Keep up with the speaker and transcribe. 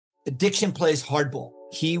Addiction plays hardball.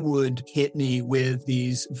 He would hit me with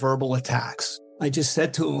these verbal attacks. I just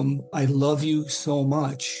said to him, I love you so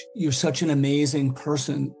much. You're such an amazing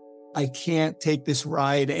person. I can't take this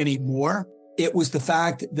ride anymore. It was the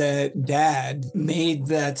fact that Dad made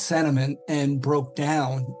that sentiment and broke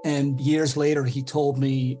down. And years later, he told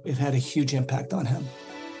me it had a huge impact on him.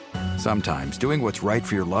 Sometimes doing what's right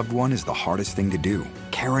for your loved one is the hardest thing to do.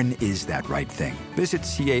 Karen is that right thing. Visit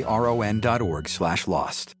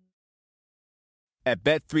caron.org/lost. At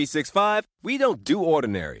Bet365, we don't do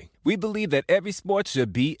ordinary. We believe that every sport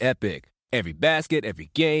should be epic. Every basket,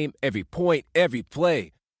 every game, every point, every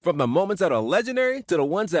play. From the moments that are legendary to the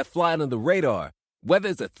ones that fly under the radar. Whether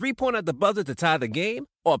it's a three-pointer at the buzzer to tie the game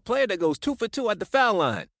or a player that goes 2 for 2 at the foul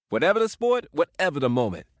line. Whatever the sport, whatever the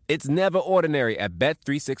moment. It's never ordinary at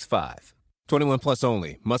Bet365. 21 plus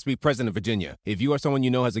only. Must be present in Virginia. If you or someone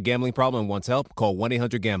you know has a gambling problem and wants help, call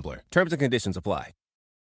 1-800-GAMBLER. Terms and conditions apply.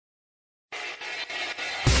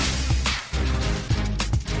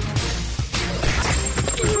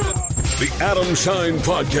 The Adam Schein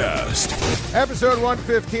Podcast. Episode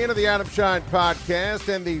 115 of the Adam Schein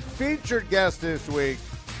Podcast. And the featured guest this week,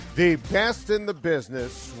 the best in the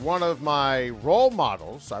business, one of my role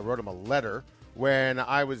models. I wrote him a letter when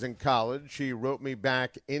I was in college. He wrote me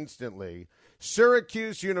back instantly.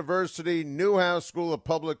 Syracuse University, Newhouse School of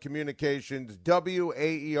Public Communications,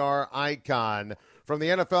 WAER icon from the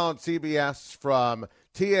NFL and CBS, from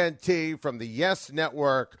TNT, from the YES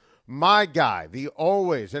Network. My guy, the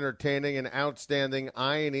always entertaining and outstanding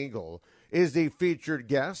Ian Eagle, is the featured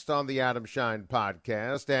guest on the Adam Schein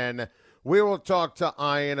Podcast. And we will talk to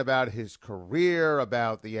Ian about his career,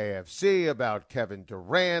 about the AFC, about Kevin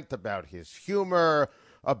Durant, about his humor,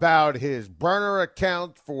 about his burner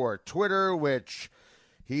account for Twitter, which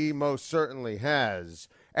he most certainly has.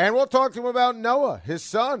 And we'll talk to him about Noah, his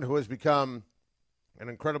son, who has become an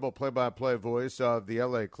incredible play-by-play voice of the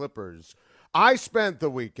LA Clippers. I spent the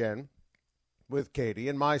weekend with Katie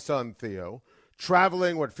and my son Theo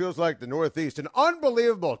traveling what feels like the Northeast, an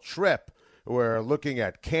unbelievable trip. We're looking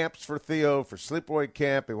at camps for Theo for sleepaway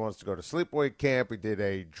camp. He wants to go to sleepaway camp. We did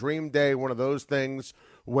a dream day, one of those things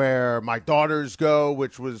where my daughters go,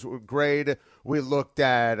 which was great. We looked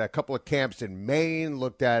at a couple of camps in Maine,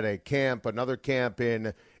 looked at another camp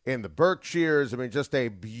in the Berkshires. I mean, just a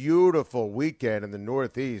beautiful weekend in the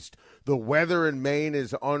Northeast. The weather in Maine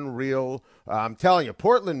is unreal. I'm telling you,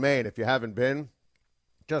 Portland, Maine, if you haven't been,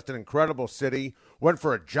 just an incredible city. Went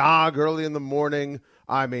for a jog early in the morning.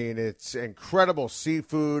 I mean, it's incredible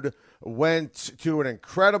seafood. Went to an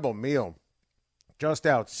incredible meal. Just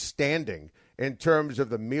outstanding in terms of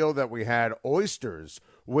the meal that we had. Oysters,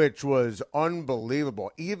 which was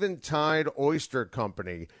unbelievable. Eventide Oyster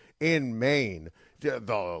Company in Maine.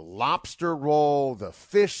 The lobster roll, the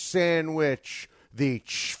fish sandwich, the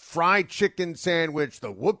fried chicken sandwich,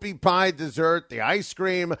 the whoopie pie dessert, the ice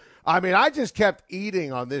cream. I mean, I just kept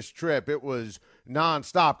eating on this trip. It was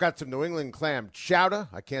nonstop. Got some New England clam chowder.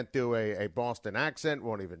 I can't do a Boston accent.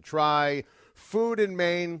 Won't even try. Food in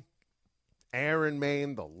Maine, air in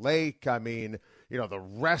Maine, the lake. I mean, you know, the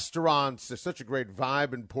restaurants. There's such a great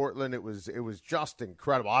vibe in Portland. It was just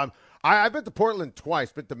incredible. I've been to Portland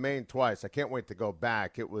twice, been to Maine twice. I can't wait to go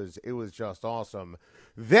back. It was just awesome.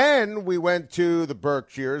 Then we went to the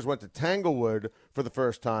Berkshires, went to Tanglewood for the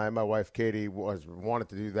first time. My wife Katie wanted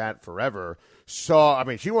to do that forever. She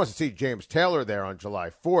wants to see James Taylor there on July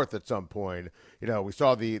 4th at some point. You know, we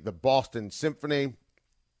saw the Boston Symphony.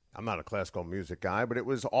 I'm not a classical music guy, but it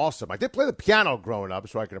was awesome. I did play the piano growing up,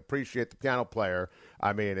 so I can appreciate the piano player.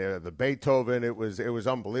 I mean, the Beethoven, it was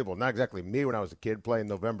unbelievable. Not exactly me when I was a kid playing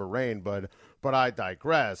November Rain, but I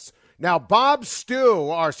digress. Now, Bob Stew,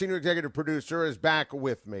 our senior executive producer, is back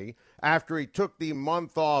with me after he took the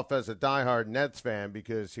month off as a diehard Nets fan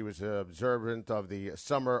because he was observant of the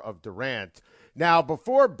summer of Durant. Now,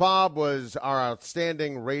 before Bob was our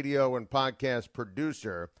outstanding radio and podcast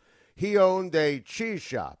producer, he owned a cheese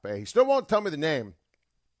shop. He still won't tell me the name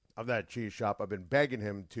of that cheese shop. I've been begging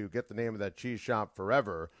him to get the name of that cheese shop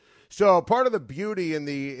forever. So part of the beauty in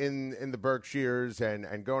the Berkshires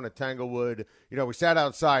and going to Tanglewood, you know, we sat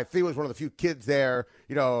outside. Theo was one of the few kids there,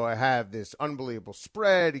 you know, have this unbelievable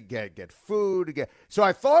spread, get food. So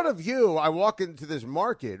I thought of you. I walk into this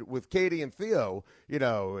market with Katie and Theo, you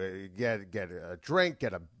know, get a drink,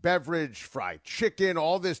 get a beverage, fried chicken,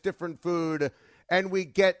 all this different food. And we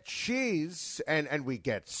get cheese, and we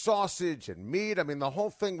get sausage and meat. I mean, the whole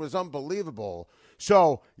thing was unbelievable.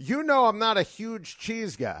 So, you know, I'm not a huge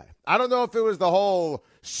cheese guy. I don't know if it was the whole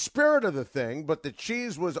spirit of the thing, but the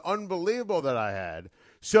cheese was unbelievable that I had.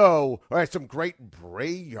 So, all right, some great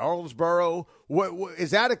Brie, Yarlsboro. What,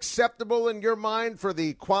 is that acceptable in your mind for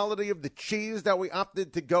the quality of the cheese that we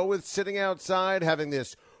opted to go with, sitting outside, having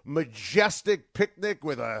this majestic picnic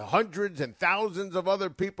with hundreds and thousands of other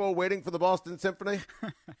people waiting for the Boston Symphony?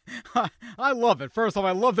 I love it. First off,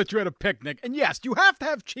 I love that you're at a picnic. And yes, you have to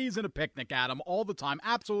have cheese in a picnic, Adam, all the time.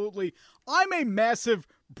 Absolutely. I'm a massive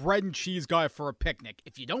bread and cheese guy for a picnic.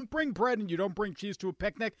 If you don't bring bread and you don't bring cheese to a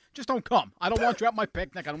picnic, just don't come. I don't want you at my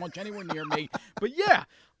picnic. I don't want you anywhere near me. But yeah,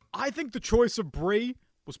 I think the choice of Brie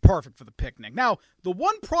was perfect for the picnic. Now, the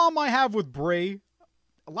one problem I have with Brie,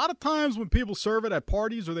 a lot of times when people serve it at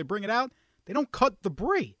parties or they bring it out, they don't cut the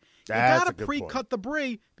Brie. You got to pre-cut the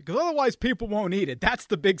Brie because otherwise people won't eat it. That's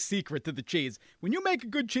the big secret to the cheese. When you make a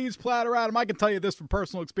good cheese platter, Adam, I can tell you this from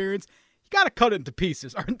personal experience, you got to cut it into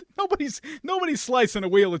pieces. Nobody's slicing a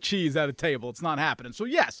wheel of cheese at a table. It's not happening. So,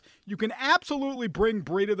 yes, you can absolutely bring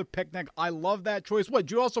Brie to the picnic. I love that choice. What,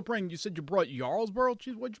 did you also bring? You said you brought Yarlsboro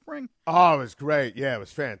cheese. What'd you bring? Oh, it was great. Yeah, it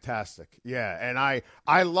was fantastic. Yeah, and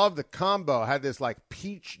I love the combo. I had this, like,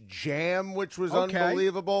 peach jam, which was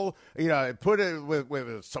unbelievable. You know, put it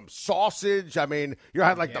with some sausage. I mean, you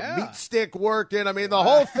had, like, the meat stick working. I mean, the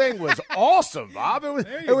whole thing was awesome, Bob.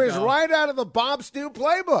 It was right out of the Bob Stew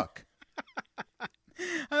playbook.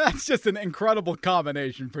 That's just an incredible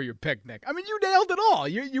combination for your picnic. I mean, you nailed it all.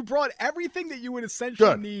 You brought everything that you would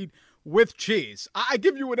essentially need with cheese. I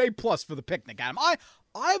give you an A+ for the picnic, Adam.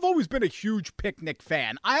 I've always been a huge picnic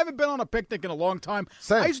fan. I haven't been on a picnic in a long time.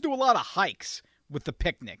 Same. I used to do a lot of hikes with the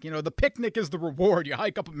picnic. You know, the picnic is the reward. You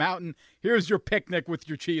hike up a mountain, here's your picnic with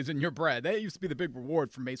your cheese and your bread. That used to be the big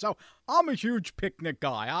reward for me. So I'm a huge picnic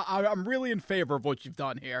guy. I'm really in favor of what you've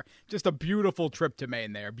done here. Just a beautiful trip to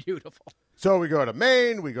Maine there. Beautiful. So we go to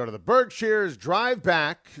Maine, we go to the Berkshires, drive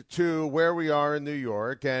back to where we are in New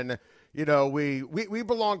York, and, you know, we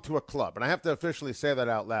belong to a club. And I have to officially say that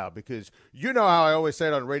out loud because you know how I always say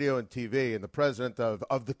it on radio and TV, and the president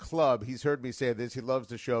of the club, he's heard me say this. He loves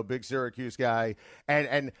the show, big Syracuse guy.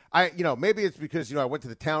 And I, you know, maybe it's because, you know, I went to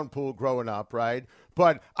the town pool growing up, right?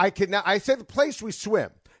 But I said the place we swim.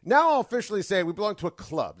 Now I'll officially say we belong to a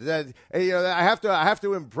club. That, you know, I have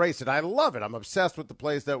to embrace it. I love it. I'm obsessed with the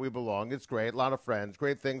place that we belong. It's great. A lot of friends.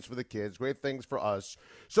 Great things for the kids. Great things for us.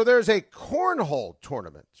 So there's a cornhole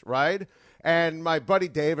tournament, right? And my buddy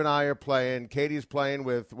Dave and I are playing. Katie's playing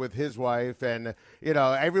with his wife. And, you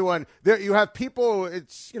know, everyone there. You have people.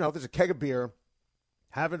 It's, you know, there's a keg of beer.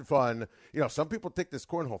 Having fun. You know, some people take this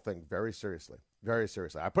cornhole thing very seriously. Very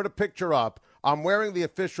seriously. I put a picture up. I'm wearing the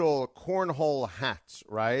official cornhole hats,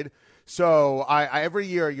 right? So I every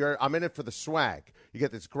year I'm in it for the swag. You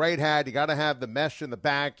get this great hat. You got to have the mesh in the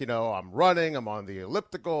back. You know, I'm running. I'm on the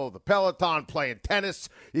elliptical, the Peloton, playing tennis.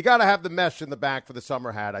 You got to have the mesh in the back for the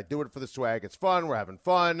summer hat. I do it for the swag. It's fun. We're having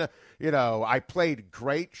fun. You know, I played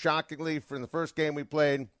great, shockingly, for the first game we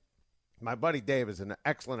played. My buddy Dave is an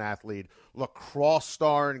excellent athlete, lacrosse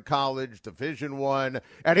star in college, Division I,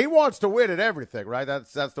 and he wants to win at everything, right?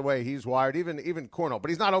 That's the way he's wired, even cornhole. But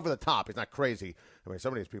he's not over the top. He's not crazy. I mean,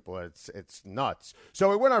 some of these people, it's nuts.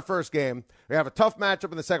 So we win our first game. We have a tough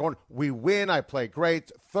matchup in the second one. We win. I play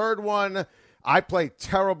great. Third one, I play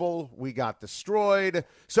terrible. We got destroyed.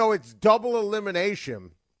 So it's double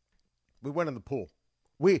elimination. We went in the pool.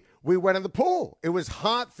 We went in the pool. It was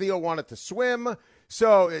hot. Theo wanted to swim.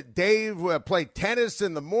 So Dave played tennis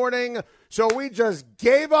in the morning. So we just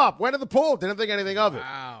gave up, went to the pool, didn't think anything of it.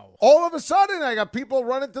 Wow. All of a sudden, I got people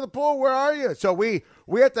running to the pool. Where are you? So we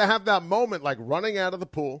had to have that moment, like running out of the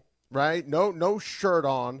pool, right? No shirt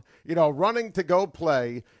on, you know, running to go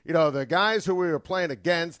play. You know, the guys who we were playing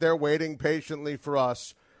against, they're waiting patiently for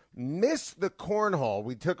us. Missed the cornhole.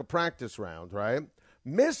 We took a practice round, right?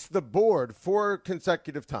 Missed the board 4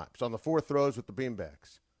 consecutive times on the 4 throws with the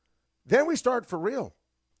beanbags. Then we start for real.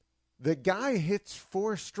 The guy hits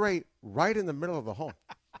 4 straight right in the middle of the hole.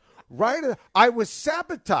 I was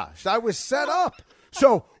sabotaged. I was set up.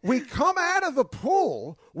 So we come out of the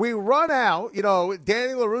pool. We run out. You know,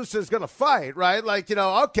 Danny LaRussa is going to fight, right? Like, you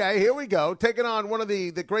know, okay, here we go. Taking on one of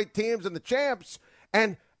the great teams and the champs.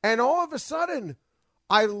 And all of a sudden,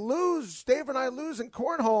 I lose. Dave and I lose in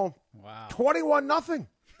cornhole. Wow. 21-0.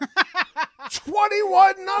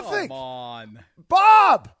 21-0. Come on.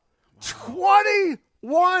 Bob.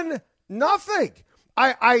 21-0.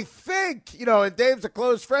 I think, you know, and Dave's a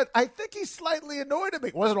close friend. I think he's slightly annoyed at me.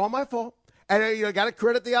 It wasn't all my fault. And you got to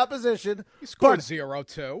credit the opposition. He scored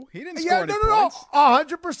 0-2. He didn't score any points.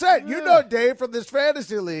 100%. You know, Dave, from this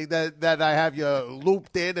fantasy league that I have you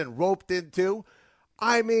looped in and roped into.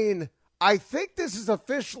 I mean, I think this is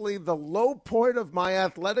officially the low point of my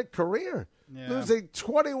athletic career. Yeah. Losing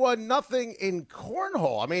 21-0 in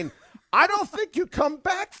cornhole. I mean, I don't think you come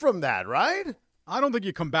back from that, right? I don't think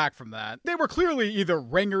you come back from that. They were clearly either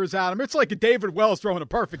ringers, Adam. It's like David Wells throwing a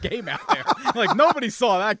perfect game out there. Like, nobody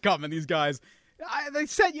saw that coming, these guys. They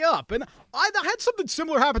set you up. And I had something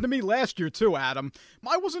similar happen to me last year, too, Adam.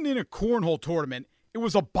 I wasn't in a cornhole tournament. It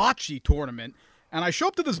was a bocce tournament. And I show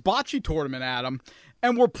up to this bocce tournament, Adam,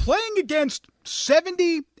 and we're playing against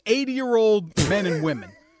 70, 80-year-old men and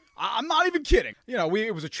women. I'm not even kidding. You know,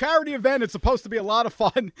 it was a charity event. It's supposed to be a lot of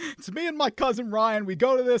fun. It's me and my cousin Ryan. We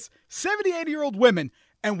go to this 70, 80-year-old women,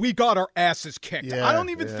 and we got our asses kicked. Yeah, I don't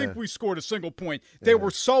even think we scored a single point. They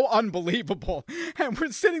were so unbelievable. And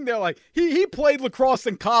we're sitting there like, he played lacrosse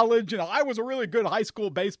in college. You know, I was a really good high school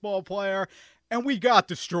baseball player. And we got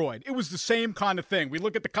destroyed. It was the same kind of thing. We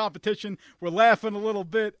look at the competition, we're laughing a little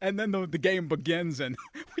bit, and then the game begins, and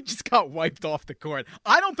we just got wiped off the court.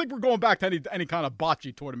 I don't think we're going back to any kind of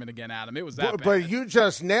bocce tournament again, Adam. It was that bad. But you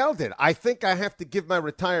just nailed it. I think I have to give my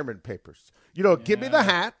retirement papers. You know, give me the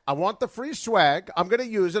hat. I want the free swag. I'm going to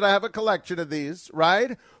use it. I have a collection of these,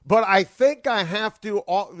 right? But I think I have to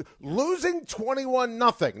losing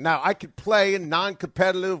 21-0. Now, I could play in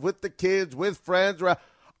non-competitive with the kids, with friends,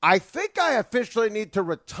 I think I officially need to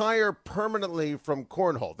retire permanently from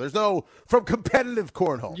cornhole. From competitive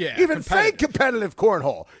cornhole. Yeah, even fake competitive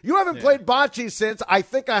cornhole. You haven't played bocce since. I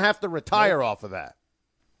think I have to retire off of that.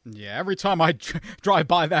 Yeah, every time I drive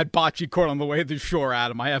by that bocce court on the way to the shore,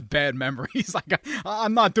 Adam, I have bad memories. Like,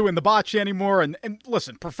 I'm not doing the bocce anymore. And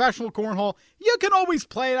listen, professional cornhole, you can always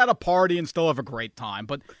play it at a party and still have a great time.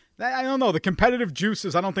 But I don't know, the competitive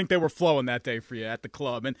juices, I don't think they were flowing that day for you at the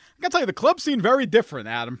club. And I gotta tell you, the club scene very different,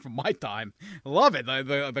 Adam, from my time. Love it.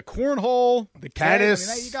 The cornhole, the tennis.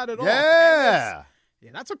 I mean, you got it all. Yeah. Tennis.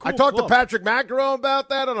 Yeah, that's a cool I talked club. to Patrick McEnroe about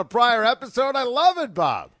that on a prior episode. I love it,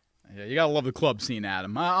 Bob. Yeah, you gotta love the club scene,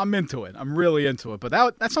 Adam. I'm into it. I'm really into it. But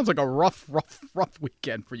that sounds like a rough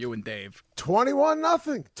weekend for you and Dave.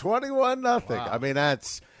 21-0. 21-0. Wow. I mean,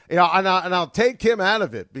 that's... You know, and I'll take him out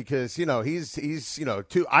of it because, you know, he's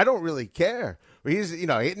too, I don't really care. He's,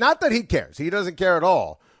 not that he cares. He doesn't care at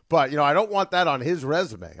all. But, I don't want that on his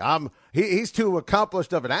resume. He's too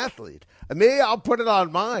accomplished of an athlete. And me, I'll put it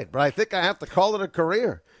on mine. But I think I have to call it a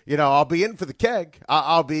career. I'll be in for the keg.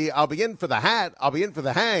 I'll be in for the hat. I'll be in for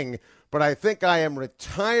the hang. But I think I am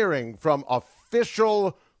retiring from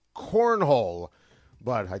official cornhole.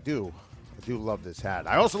 But I do love this hat.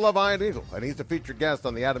 I also love Iron Eagle, and he's a featured guest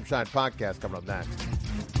on the Adam Schein podcast coming up next.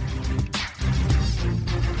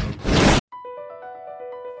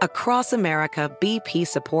 Across America, BP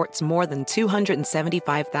supports more than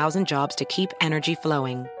 275,000 jobs to keep energy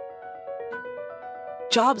flowing.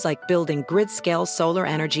 Jobs like building grid-scale solar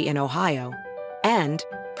energy in Ohio and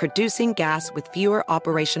producing gas with fewer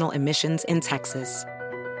operational emissions in Texas.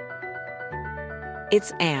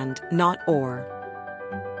 It's and, not or.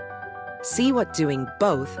 See what doing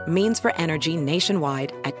both means for energy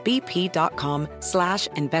nationwide at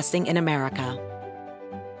bp.com/investing in America.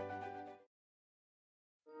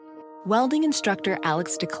 Welding instructor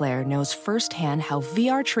Alex DeClaire knows firsthand how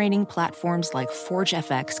VR training platforms like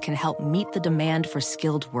ForgeFX can help meet the demand for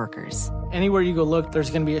skilled workers. Anywhere you go look,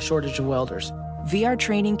 there's going to be a shortage of welders. VR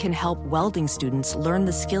training can help welding students learn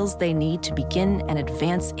the skills they need to begin and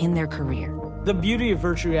advance in their career. The beauty of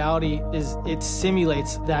virtual reality is it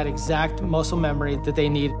simulates that exact muscle memory that they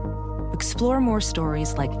need. Explore more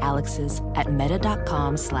stories like Alex's at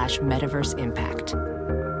meta.com/metaverseimpact.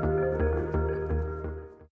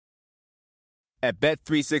 At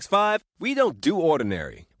Bet365, we don't do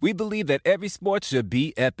ordinary. We believe that every sport should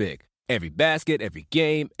be epic. Every basket, every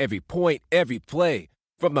game, every point, every play.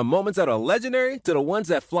 From the moments that are legendary to the ones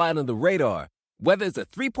that fly under the radar. Whether it's a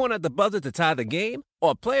three-pointer at the buzzer to tie the game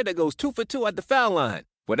or a player that goes 2 for 2 at the foul line.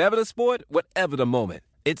 Whatever the sport, whatever the moment.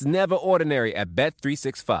 It's never ordinary at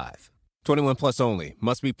Bet365. 21 plus only.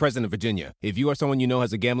 Must be present in Virginia. If you or someone you know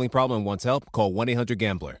has a gambling problem and wants help, call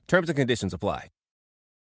 1-800-GAMBLER. Terms and conditions apply.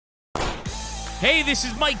 Hey, this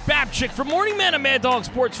is Mike Babchick from Morning Man on Mad Dog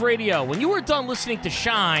Sports Radio. When you are done listening to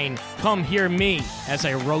Shine, come hear me as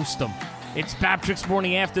I roast them. It's Babchick's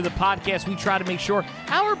Morning After the podcast. We try to make sure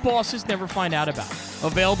our bosses never find out about it.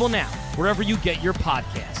 Available now, wherever you get your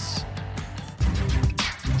podcasts.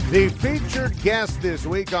 The featured guest this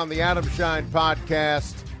week on the Adam Schein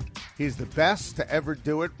podcast. He's the best to ever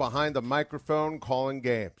do it behind the microphone calling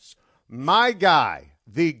games. My guy,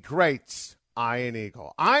 the great Iron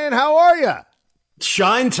Eagle. Iron, how are you?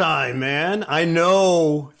 Shine time, man. I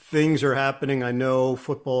know things are happening. I know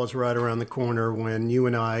football is right around the corner when you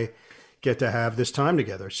and I get to have this time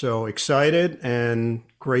together. So excited and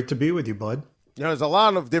great to be with you, bud. There's a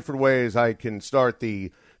lot of different ways I can start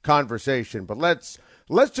the conversation, but let's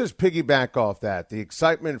let's just piggyback off that, the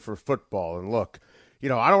excitement for football. And look, I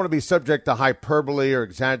don't want to be subject to hyperbole or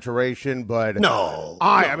exaggeration, but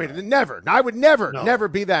I mean, never. I would never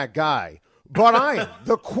be that guy. But I am.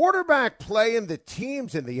 The quarterback play and the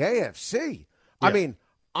teams in the AFC. Yeah. I mean,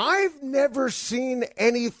 I've never seen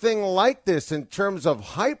anything like this in terms of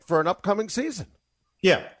hype for an upcoming season.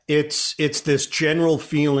 Yeah, it's this general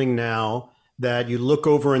feeling now that you look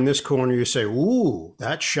over in this corner, you say, ooh,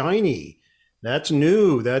 that's shiny, that's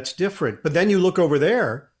new, that's different. But then you look over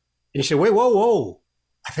there and you say, wait, whoa,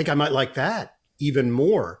 I think I might like that even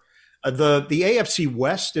more. The AFC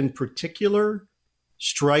West in particular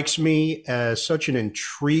strikes me as such an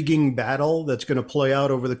intriguing battle that's going to play out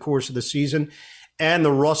over the course of the season. And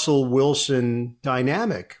the Russell Wilson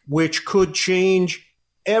dynamic, which could change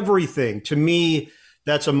everything. To me,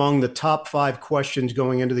 that's among the top 5 questions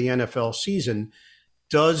going into the NFL season.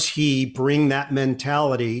 Does he bring that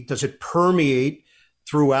mentality? Does it permeate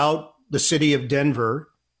throughout the city of Denver?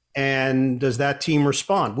 And does that team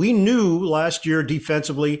respond? We knew last year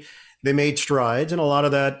defensively they made strides, and a lot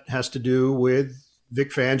of that has to do with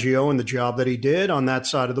Vic Fangio and the job that he did on that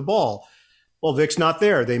side of the ball. Well, Vic's not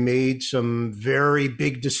there. They made some very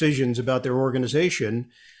big decisions about their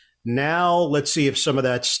organization. Now let's see if some of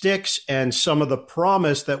that sticks and some of the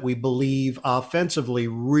promise that we believe offensively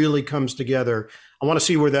really comes together. I want to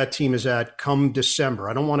see where that team is at come December.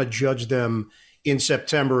 I don't want to judge them in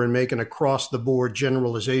September and make an across-the-board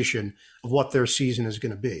generalization of what their season is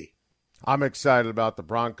going to be. I'm excited about the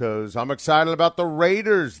Broncos. I'm excited about the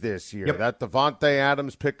Raiders this year. Yep. That Devontae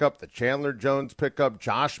Adams pickup, the Chandler Jones pickup,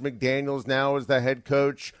 Josh McDaniels now is the head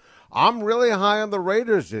coach. I'm really high on the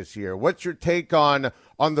Raiders this year. What's your take on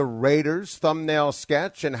the Raiders thumbnail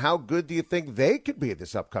sketch, and how good do you think they could be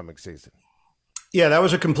this upcoming season? Yeah, that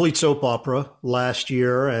was a complete soap opera last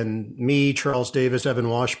year, and me, Charles Davis, Evan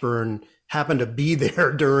Washburn happened to be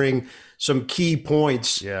there during some key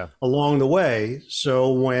points along the way. So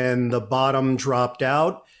when the bottom dropped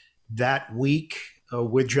out that week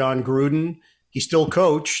with John Gruden, he still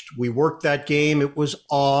coached. We worked that game. It was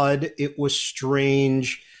odd. It was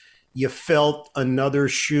strange. You felt another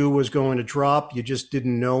shoe was going to drop. You just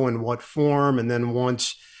didn't know in what form. And then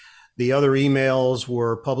once the other emails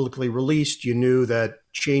were publicly released, you knew that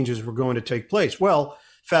changes were going to take place. Well,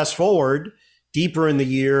 fast forward deeper in the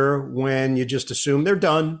year when you just assume they're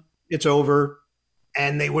done, it's over,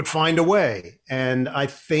 and they would find a way. And I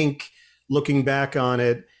think looking back on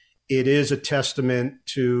it, it is a testament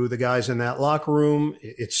to the guys in that locker room.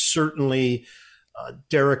 It's certainly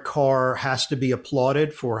Derek Carr has to be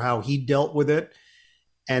applauded for how he dealt with it.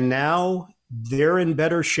 And now they're in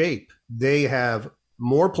better shape. They have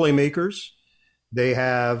more playmakers. They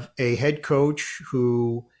have a head coach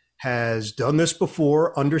who has done this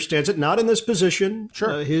before, understands it, not in this position.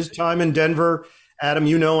 Sure. His time in Denver, Adam,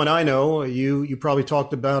 you know, and I know, you probably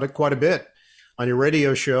talked about it quite a bit on your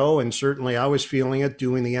radio show, and certainly I was feeling it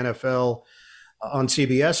doing the NFL on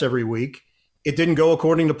CBS every week. It didn't go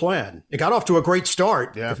according to plan. It got off to a great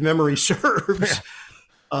start, if memory serves.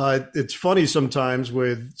 It's funny sometimes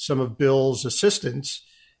with some of Bill's assistants,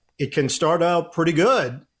 it can start out pretty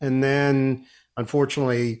good, and then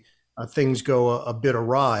unfortunately things go a bit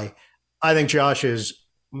awry. I think Josh is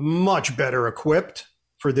much better equipped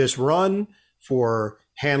for this run, for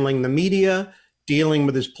handling the media, dealing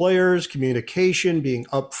with his players, communication, being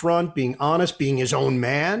upfront, being honest, being his own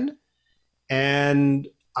man. And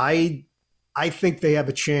I think they have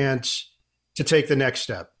a chance to take the next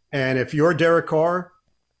step. And if you're Derek Carr,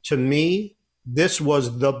 to me, this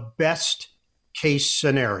was the best case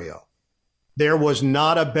scenario. There was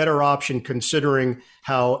not a better option considering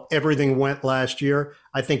how everything went last year.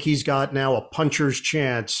 I think he's got now a puncher's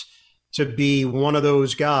chance to be one of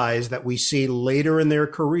those guys that we see later in their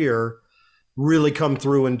career really come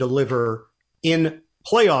through and deliver in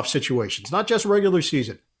playoff situations, not just regular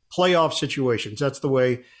season, playoff situations. That's the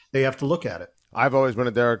way they have to look at it. I've always been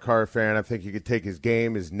a Derek Carr fan. I think he could take his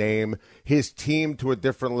game, his name, his team to a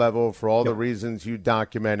different level for all the reasons you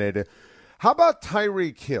documented. How about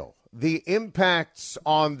Tyreek Hill? The impacts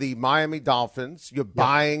on the Miami Dolphins, you're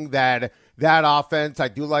buying that offense. I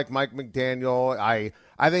do like Mike McDaniel.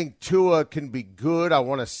 I think Tua can be good. I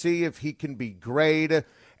want to see if he can be great.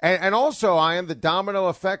 And also, I am the domino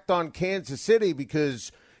effect on Kansas City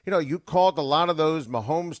because, you know, you called a lot of those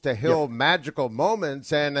Mahomes to Hill magical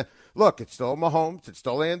moments. And look, it's still Mahomes, it's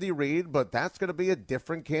still Andy Reid, but that's going to be a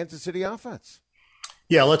different Kansas City offense.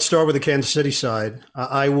 Yeah, let's start with the Kansas City side.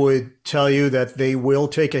 I would tell you that they will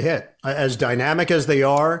take a hit. As dynamic as they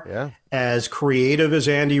are, as creative as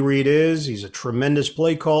Andy Reid is, he's a tremendous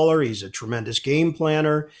play caller. He's a tremendous game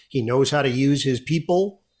planner. He knows how to use his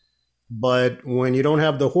people. But when you don't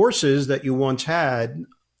have the horses that you once had,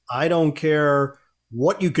 I don't care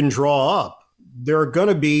what you can draw up. There are going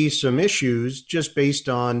to be some issues just based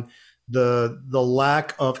on the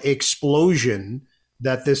lack of explosion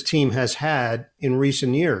that this team has had in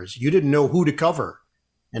recent years. You didn't know who to cover.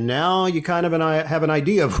 And now you kind of have an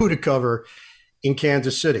idea of who to cover in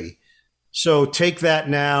Kansas City. So take that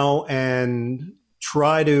now and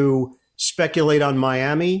try to speculate on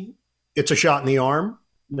Miami. It's a shot in the arm.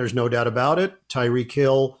 There's no doubt about it. Tyreek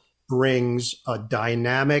Hill brings a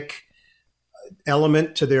dynamic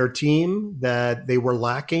element to their team that they were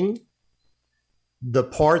lacking. The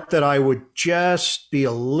part that I would just be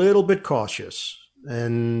a little bit cautious,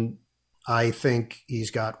 and I think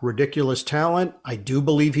he's got ridiculous talent. I do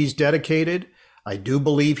believe he's dedicated. I do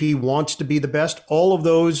believe he wants to be the best. All of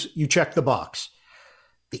those, you check the box.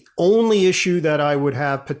 The only issue that I would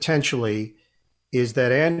have potentially is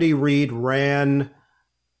that Andy Reid ran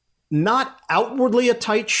not outwardly a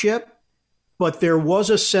tight ship, but there was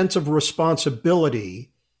a sense of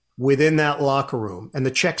responsibility within that locker room, and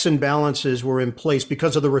the checks and balances were in place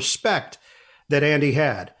because of the respect that Andy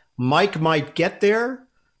had. Mike might get there,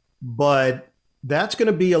 but that's going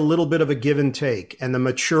to be a little bit of a give and take. And the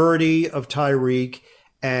maturity of Tyreek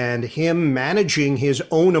and him managing his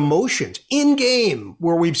own emotions in game,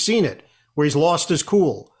 where we've seen it, where he's lost his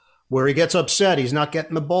cool, where he gets upset, he's not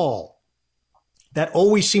getting the ball. That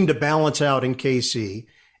always seemed to balance out in KC,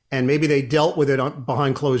 and maybe they dealt with it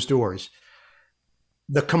behind closed doors.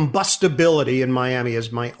 The combustibility in Miami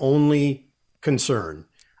is my only concern.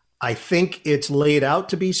 I think it's laid out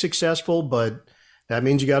to be successful, but that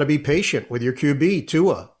means you got to be patient with your QB,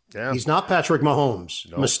 Tua. Yeah. He's not Patrick Mahomes.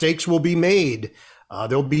 Nope. Mistakes will be made.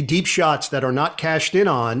 There'll be deep shots that are not cashed in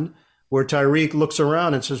on where Tyreek looks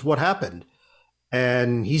around and says, what happened?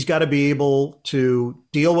 And he's got to be able to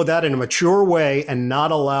deal with that in a mature way and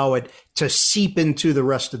not allow it to seep into the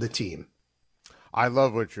rest of the team. I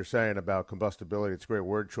love what you're saying about combustibility. It's a great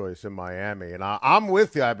word choice in Miami. And I'm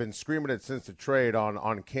with you. I've been screaming it since the trade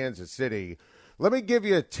on Kansas City. Let me give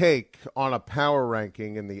you a take on a power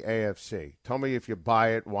ranking in the AFC. Tell me if you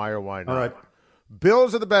buy it, why or why not. All right.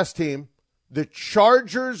 Bills are the best team. The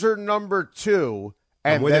Chargers are number 2.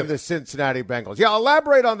 And then the Cincinnati Bengals. Yeah,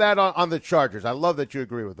 elaborate on that on the Chargers. I love that you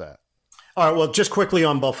agree with that. All right, well, just quickly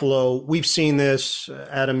on Buffalo, we've seen this.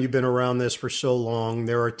 Adam, you've been around this for so long.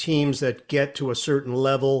 There are teams that get to a certain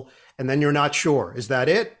level, and then you're not sure. Is that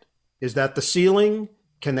it? Is that the ceiling?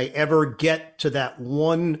 Can they ever get to that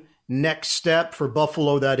one next step for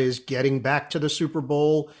Buffalo that is getting back to the Super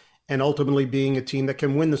Bowl and ultimately being a team that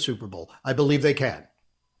can win the Super Bowl? I believe they can.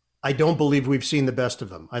 I don't believe we've seen the best of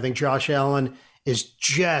them. I think Josh Allen is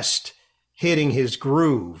just hitting his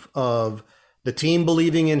groove of the team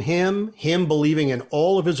believing in him believing in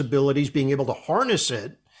all of his abilities, being able to harness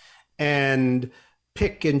it and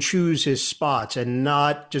pick and choose his spots and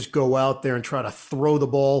not just go out there and try to throw the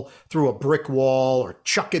ball through a brick wall or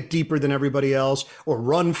chuck it deeper than everybody else or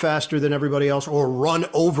run faster than everybody else or run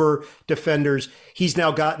over defenders. He's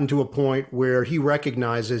now gotten to a point where he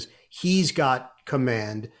recognizes he's got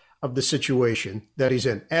command of the situation that he's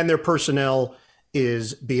in, and their personnel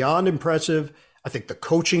is beyond impressive. I think the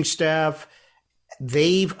coaching staff,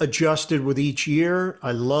 they've adjusted with each year.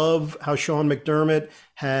 I love how Sean McDermott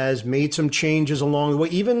has made some changes along the way,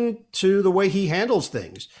 even to the way he handles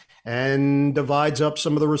things and divides up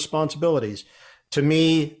some of the responsibilities. To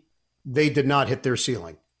me, they did not hit their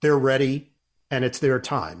ceiling. They're ready, and it's their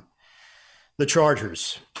time. The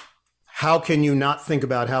Chargers, how can you not think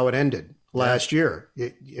about how it ended last year?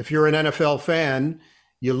 If you're an NFL fan,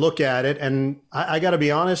 you look at it, and I got to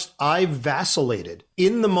be honest, I vacillated.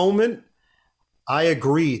 In the moment, I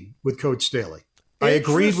agreed with Coach Staley. I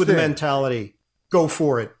agreed with the mentality. Go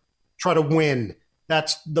for it. Try to win.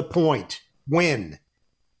 That's the point. Win.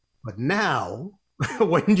 But now,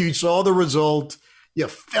 when you saw the result, you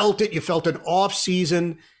felt it. You felt an off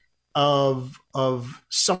season of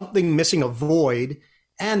something missing, a void,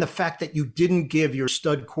 and the fact that you didn't give your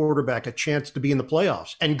stud quarterback a chance to be in the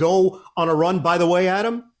playoffs and go on a run. By the way,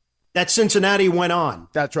 Adam, that Cincinnati went on.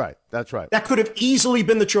 That's right. That's right. That could have easily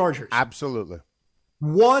been the Chargers. Absolutely.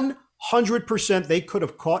 100% they could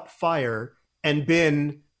have caught fire and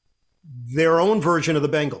been their own version of the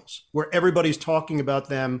Bengals, where everybody's talking about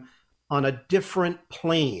them on a different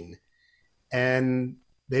plane. And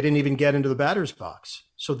they didn't even get into the batter's box.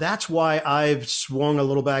 So that's why I've swung a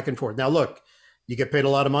little back and forth. Now, look, you get paid a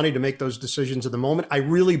lot of money to make those decisions at the moment. I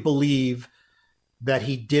really believe that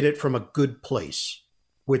he did it from a good place,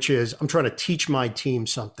 which is I'm trying to teach my team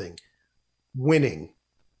something, winning,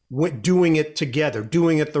 doing it together,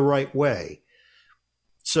 doing it the right way.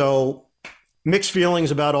 So Mixed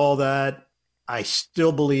feelings about all that. I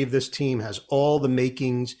still believe this team has all the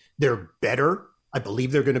makings. They're better. I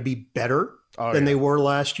believe they're going to be better than they were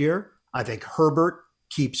last year. I think Herbert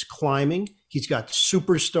keeps climbing. He's got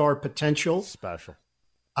superstar potential. Special.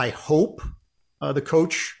 I hope the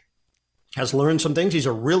coach has learned some things. He's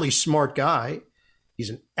a really smart guy. He's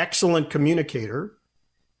an excellent communicator.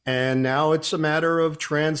 And now it's a matter of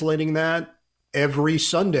translating that every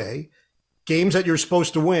Sunday. Games that you're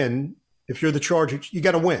supposed to win, if you're the Chargers, you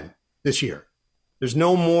got to win this year. There's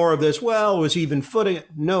no more of this, well, it was even footing.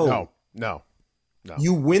 No.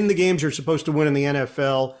 You win the games you're supposed to win in the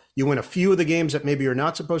NFL. You win a few of the games that maybe you're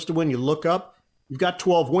not supposed to win. You look up, you've got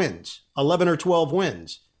 12 wins, 11 or 12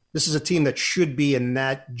 wins. This is a team that should be in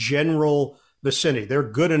that general vicinity. They're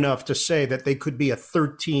good enough to say that they could be a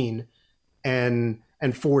 13 and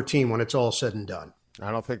 14 when it's all said and done. I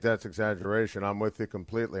don't think that's exaggeration. I'm with you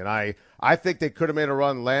completely. And I think they could have made a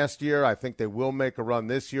run last year. I think they will make a run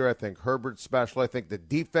this year. I think Herbert's special. I think the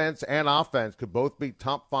defense and offense could both be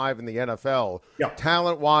top 5 in the NFL. Yep.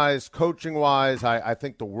 Talent-wise, coaching-wise, I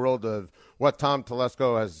think the world of what Tom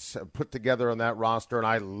Telesco has put together on that roster, and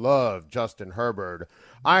I love Justin Herbert.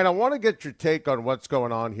 I want to get your take on what's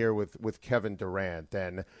going on here with Kevin Durant.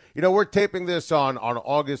 And, we're taping this on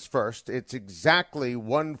August 1st. It's exactly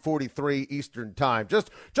 1:43 Eastern time. Just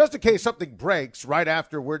in case something breaks right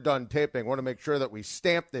after we're done taping, I want to make sure that we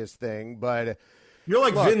stamp this thing. But you're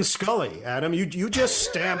like Vin Scully, Adam. You just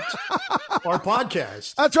stamped our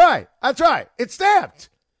podcast. That's right. It's stamped.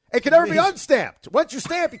 It can never be unstamped. Once you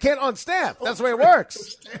stamp, you can't unstamp. That's the way it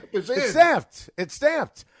works. It's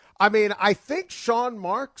stamped. I mean, I think Sean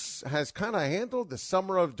Marks has kind of handled the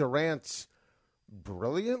summer of Durant's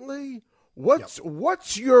brilliantly.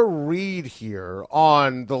 What's your read here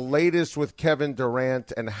on the latest with Kevin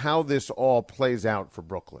Durant and how this all plays out for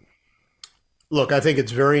Brooklyn? Look, I think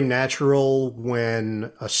it's very natural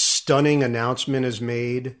when a stunning announcement is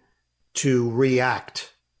made to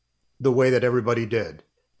react the way that everybody did.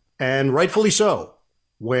 And rightfully so.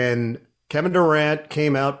 When Kevin Durant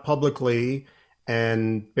came out publicly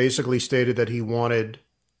and basically stated that he wanted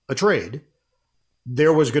a trade,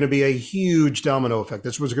 there was going to be a huge domino effect.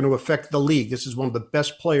 This was going to affect the league. This is one of the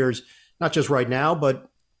best players, not just right now,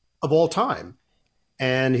 but of all time.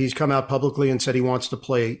 And he's come out publicly and said he wants to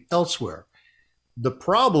play elsewhere. The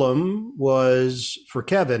problem was for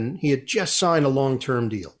Kevin, he had just signed a long-term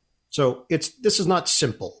deal. So this is not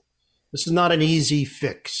simple. This is not an easy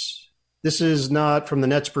fix. This is not, from the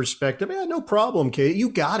Nets' perspective, no problem, Kate. You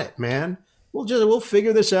got it, man. We'll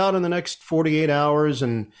figure this out in the next 48 hours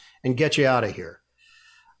and get you out of here.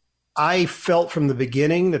 I felt from the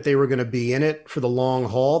beginning that they were going to be in it for the long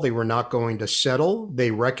haul. They were not going to settle.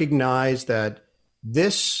 They recognized that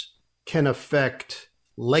this can affect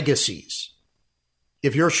legacies.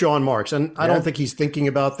 If you're Sean Marks, and I don't think he's thinking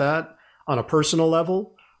about that on a personal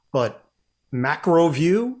level, but macro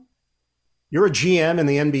view, you're a GM in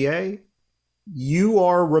the NBA. You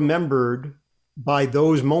are remembered by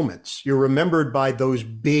those moments. You're remembered by those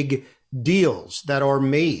big deals that are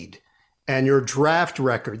made and your draft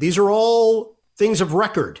record. These are all things of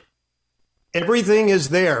record. Everything is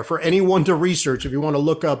there for anyone to research if you want to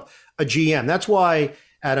look up a GM. That's why,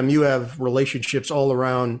 Adam, you have relationships all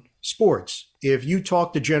around sports. If you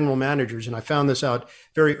talk to general managers, and I found this out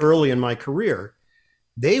very early in my career,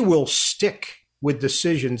 they will stick with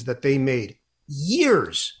decisions that they made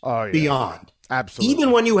years beyond. Absolutely.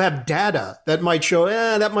 Even when you have data that might show,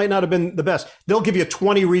 that might not have been the best, they'll give you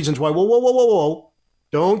 20 reasons why. Whoa.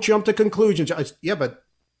 Don't jump to conclusions. Yeah, but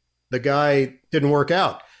the guy didn't work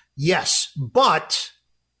out. Yes, but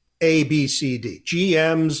A, B, C, D.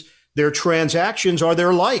 GMs, their transactions are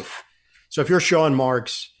their life. So if you're Sean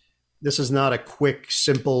Marks, this is not a quick,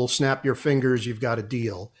 simple, snap your fingers, you've got a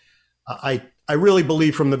deal. I really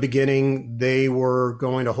believe from the beginning they were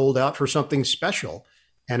going to hold out for something special.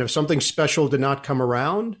 And if something special did not come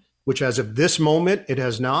around, which as of this moment it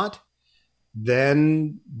has not,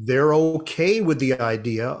 then they're okay with the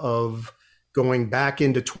idea of going back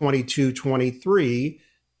into 22-23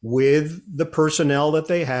 with the personnel that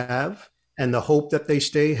they have and the hope that they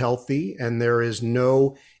stay healthy and there is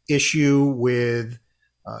no issue with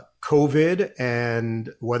COVID and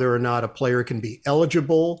whether or not a player can be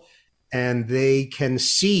eligible, and they can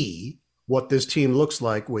see what this team looks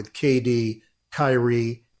like with KD,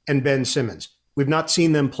 Kyrie, and Ben Simmons. We've not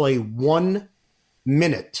seen them play 1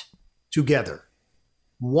 minute together.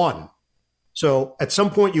 One. So at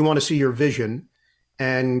some point you want to see your vision,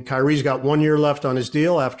 and Kyrie's got 1 year left on his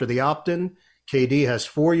deal after the opt-in. KD has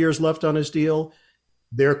 4 years left on his deal.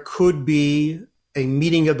 There could be a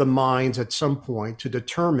meeting of the minds at some point to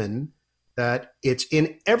determine that it's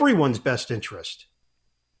in everyone's best interest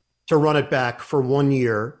to run it back for 1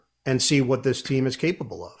 year and see what this team is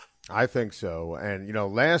capable of. I think so. And,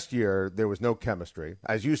 last year there was no chemistry.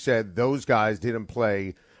 As you said, those guys didn't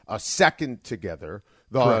play a second together.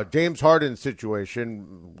 The James Harden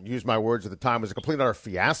situation, use my words at the time, was a complete and utter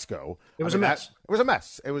fiasco. It was a mess. It was a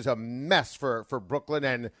mess. It was a mess for Brooklyn.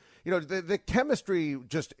 And, the chemistry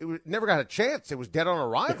it never got a chance. It was dead on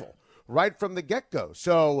arrival right from the get-go.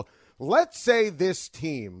 So let's say this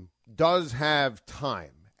team does have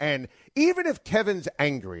time. And even if Kevin's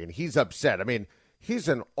angry and he's upset, he's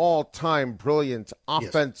an all-time brilliant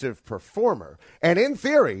offensive performer. And in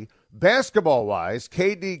theory, basketball-wise,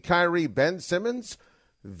 KD, Kyrie, Ben Simmons,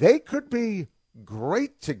 they could be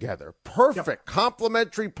great together. Perfect,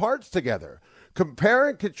 complementary parts together. Compare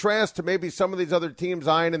and contrast to maybe some of these other teams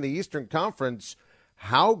eyeing in the Eastern Conference,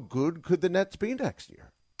 how good could the Nets be next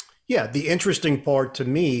year? Yeah, the interesting part to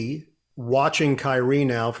me, watching Kyrie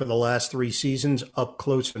now for the last 3 seasons up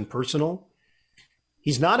close and personal,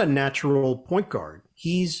 he's not a natural point guard.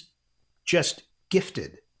 He's just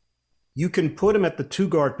gifted. You can put him at the 2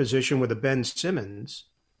 guard position with a Ben Simmons,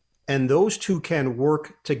 and those two can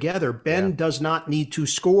work together. Ben does not need to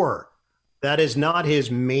score. That is not his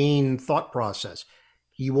main thought process.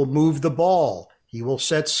 He will move the ball. He will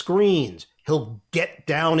set screens. He'll get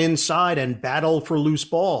down inside and battle for loose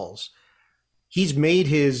balls. He's made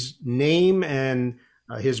his name and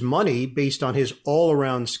his money based on his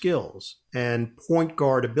all-around skills and point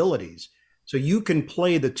guard abilities. So you can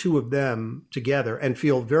play the two of them together and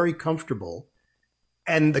feel very comfortable.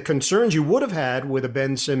 And the concerns you would have had with a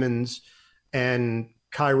Ben Simmons and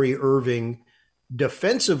Kyrie Irving,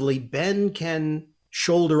 defensively, Ben can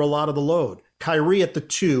shoulder a lot of the load. Kyrie at the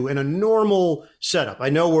 2 in a normal setup. I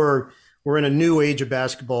know we're in a new age of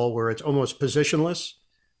basketball where it's almost positionless,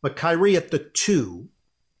 but Kyrie at the 2,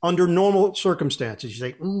 under normal circumstances, you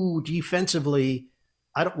say, ooh, defensively,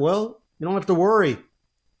 you don't have to worry.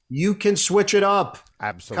 You can switch it up.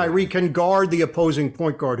 Absolutely. Kyrie can guard the opposing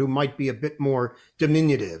point guard who might be a bit more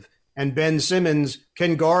diminutive. And Ben Simmons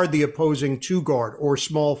can guard the opposing 2 guard or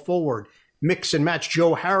small forward. Mix and match.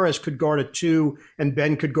 Joe Harris could guard a 2 and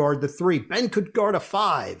Ben could guard the 3. Ben could guard a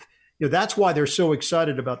 5. That's why they're so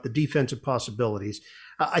excited about the defensive possibilities.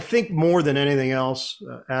 I think more than anything else,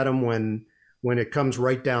 Adam, when it comes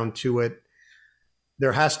right down to it,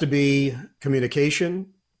 there has to be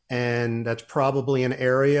communication, and that's probably an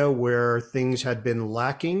area where things had been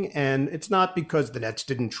lacking. And it's not because the Nets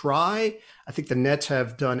didn't try. I think the Nets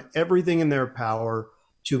have done everything in their power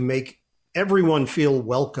to make everyone feel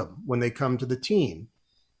welcome when they come to the team.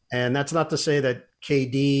 And that's not to say that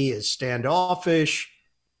KD is standoffish.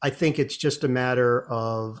 I think it's just a matter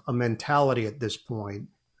of a mentality at this point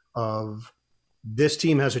of this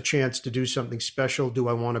team has a chance to do something special. Do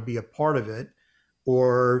I want to be a part of it?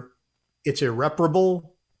 Or it's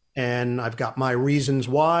irreparable and I've got my reasons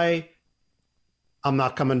why I'm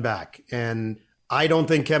not coming back. And I don't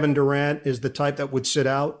think Kevin Durant is the type that would sit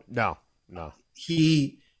out. No.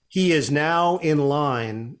 He is now in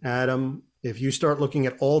line, Adam, if you start looking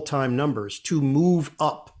at all-time numbers, to move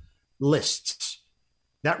up lists.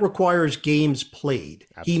 That requires games played.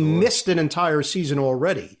 Absolutely. He missed an entire season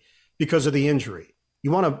already because of the injury.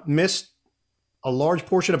 You want to miss a large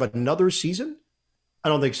portion of another season? I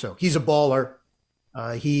don't think so. He's a baller.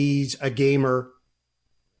 He's a gamer.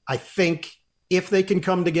 I think if they can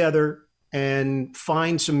come together and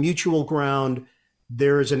find some mutual ground,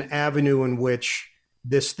 there is an avenue in which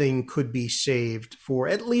this thing could be saved for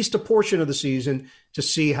at least a portion of the season to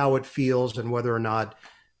see how it feels and whether or not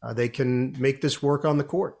they can make this work on the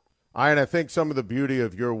court. And I think some of the beauty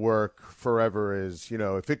of your work forever is,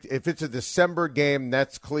 if it's a December game,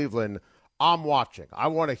 Nets Cleveland, I'm watching. I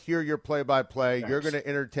want to hear your play-by-play. Thanks. You're going to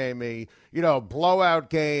entertain me. Blowout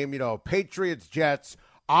game, Patriots, Jets.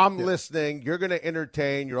 I'm listening. You're going to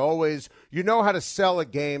entertain. You're always, how to sell a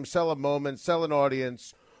game, sell a moment, sell an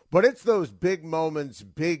audience. But it's those big moments,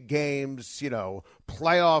 big games,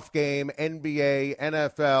 playoff game, NBA,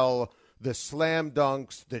 NFL, the slam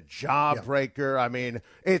dunks, the jawbreaker.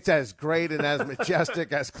 It's as great and as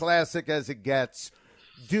majestic, as classic as it gets.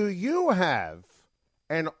 Do you have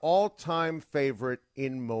an all-time favorite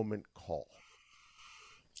in-moment call?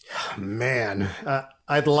 Man,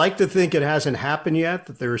 I'd like to think it hasn't happened yet,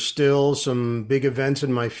 that there's still some big events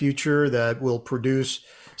in my future that will produce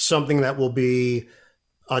something that will be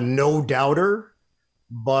a no-doubter.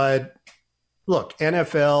 But look,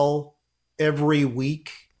 NFL, every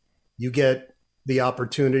week you get the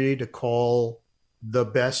opportunity to call the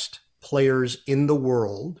best players in the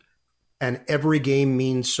world, and every game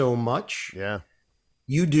means so much. Yeah.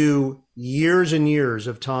 You do years and years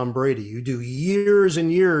of Tom Brady. You do years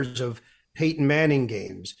and years of Peyton Manning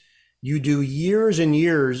games. You do years and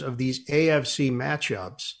years of these AFC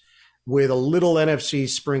matchups with a little NFC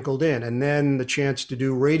sprinkled in, and then the chance to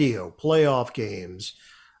do radio, playoff games,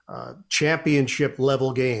 championship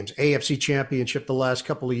level games, AFC championship the last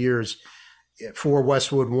couple of years for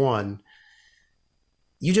Westwood One.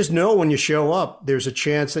 You just know when you show up, there's a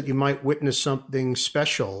chance that you might witness something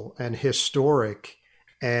special and historic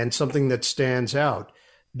and something that stands out.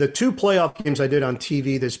 The 2 playoff games I did on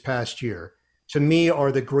TV this past year, to me,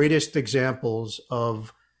 are the greatest examples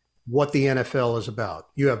of what the NFL is about.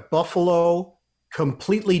 You have Buffalo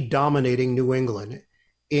completely dominating New England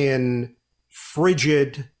in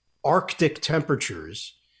frigid Arctic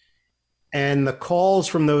temperatures. And the calls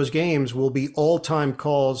from those games will be all-time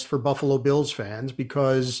calls for Buffalo Bills fans,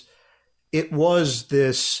 because it was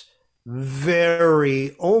this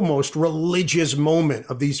very almost religious moment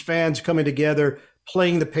of these fans coming together,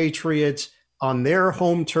 playing the Patriots on their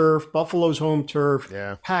home turf, Buffalo's home turf,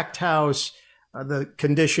 packed house, the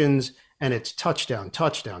conditions, and it's touchdown,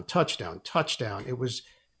 touchdown, touchdown, touchdown. It was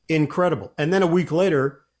incredible. And then a week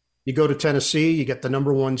later, you go to Tennessee, you get the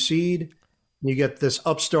number 1 seed, you get this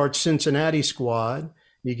upstart Cincinnati squad,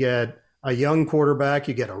 you get a young quarterback,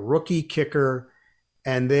 you get a rookie kicker,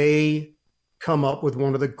 and they come up with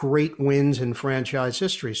one of the great wins in franchise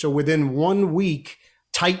history. So within 1 week,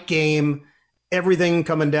 tight game, everything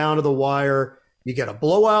coming down to the wire, you get a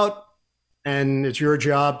blowout, and it's your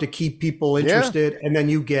job to keep people interested. And then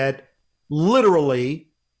you get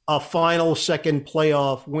literally a final second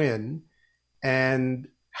playoff win, and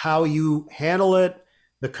how you handle it,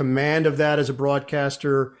 the command of that as a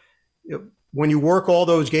broadcaster. When you work all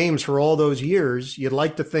those games for all those years, you'd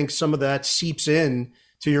like to think some of that seeps in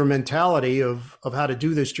to your mentality of how to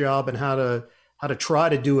do this job and how to try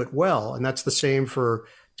to do it well. And that's the same for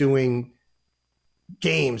doing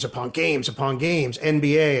games upon games upon games,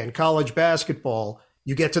 NBA and college basketball.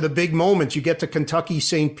 You get to the big moments, you get to Kentucky,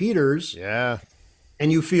 St. Peter's,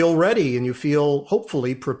 and you feel ready and you feel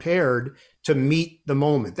hopefully prepared to meet the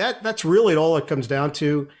moment. That's really all it comes down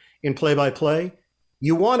to in play-by-play.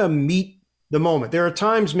 You want to meet the moment. There are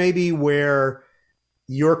times maybe where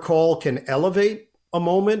your call can elevate a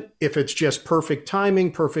moment if it's just perfect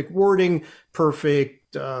timing, perfect wording,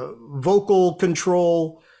 perfect vocal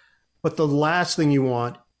control. But the last thing you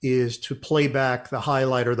want is to play back the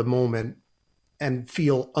highlight or the moment and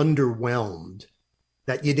feel underwhelmed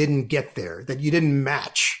that you didn't get there, that you didn't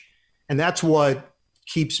match. And that's what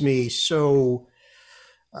keeps me so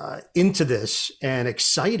into this and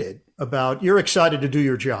excited about. You're excited to do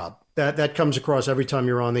your job. That comes across every time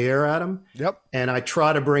you're on the air, Adam. Yep. And I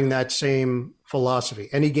try to bring that same philosophy.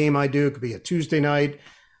 Any game I do, it could be a Tuesday night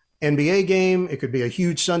NBA game, it could be a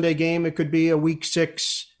huge Sunday game, it could be a week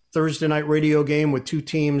 6 Thursday night radio game with 2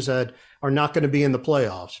 teams that are not going to be in the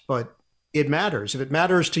playoffs. But it matters. If it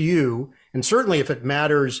matters to you, and certainly if it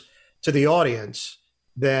matters to the audience,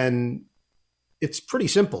 then it's pretty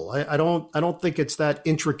simple. I don't think it's that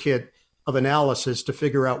intricate of analysis to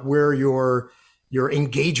figure out where your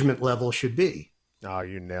engagement level should be. Oh,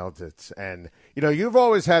 you nailed it. And, you've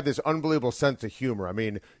always had this unbelievable sense of humor. I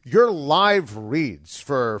mean, your live reads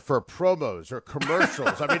for promos or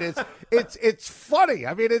commercials. I mean, it's funny.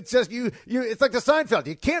 I mean, it's just you it's like the Seinfeld.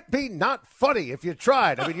 You can't be not funny if you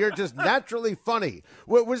tried. I mean, you're just naturally funny.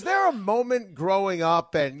 Was there a moment growing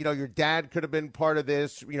up and, your dad could have been part of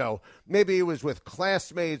this, maybe it was with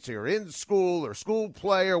classmates or you're in school or school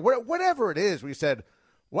play or whatever it is, we said,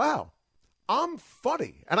 wow, I'm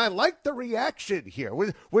funny, and I like the reaction here.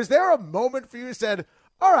 Was there a moment for you who said,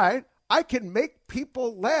 all right, I can make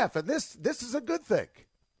people laugh, and this is a good thing?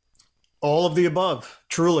 All of the above,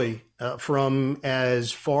 truly, from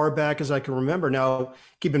as far back as I can remember. Now,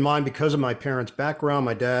 keep in mind, because of my parents' background,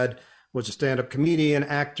 my dad was a stand-up comedian,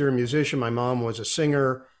 actor, musician. My mom was a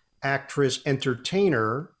singer, actress,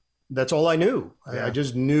 entertainer. That's all I knew. Yeah. I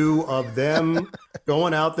just knew of them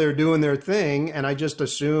going out there doing their thing. And I just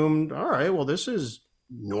assumed, all right, well, this is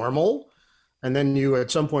normal. And then you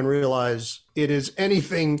at some point realize it is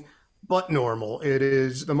anything but normal. It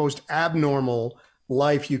is the most abnormal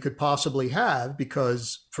life you could possibly have,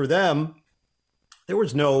 because for them, there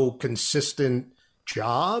was no consistent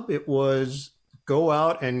job. It was go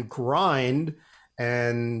out and grind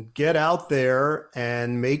and get out there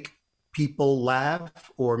and make people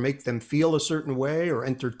laugh or make them feel a certain way or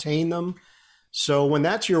entertain them. So when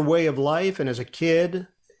that's your way of life, and as a kid,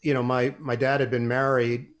 my dad had been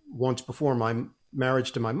married once before my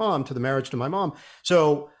marriage to my mom.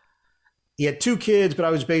 So he had 2 kids, but I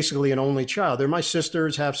was basically an only child. They're my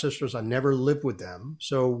sisters, half sisters. I never lived with them.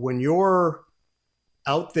 So when you're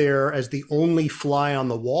out there as the only fly on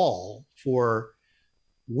the wall for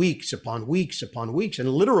weeks upon weeks upon weeks. And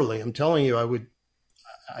literally, I'm telling you, I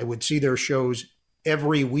would see their shows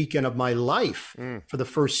every weekend of my life for the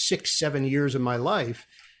first 6-7 years of my life.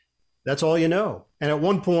 That's all you know. And at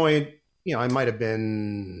one point, I might have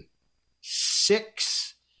been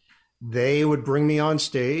 6. They would bring me on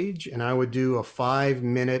stage and I would do a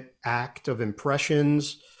 5-minute act of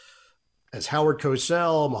impressions as Howard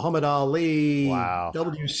Cosell, Muhammad Ali,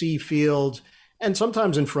 W.C. Fields, and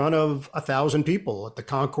sometimes in front of 1,000 people at the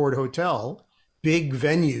Concord Hotel, big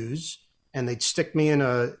venues, and they'd stick me in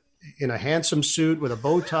a handsome suit with a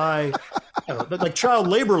bow tie. But like child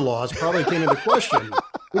labor laws probably came into question.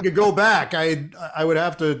 We could go back. I would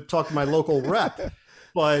have to talk to my local rep.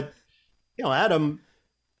 But, Adam,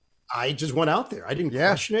 I just went out there. I didn't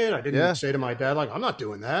question it. I didn't say to my dad, like, I'm not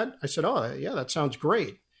doing that. I said, oh, yeah, that sounds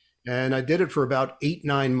great. And I did it for about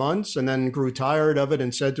 8-9 months and then grew tired of it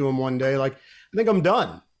and said to him one day, like, I think I'm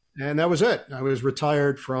done. And that was it. I was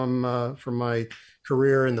retired from my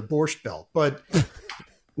career in the Borscht Belt. But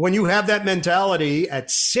when you have that mentality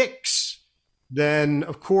at 6, then,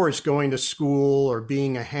 of course, going to school or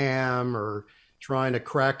being a ham or trying to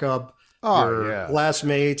crack up your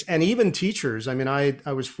classmates and even teachers. I mean,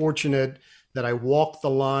 I was fortunate that I walked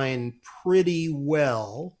the line pretty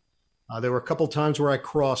well. There were a couple times where I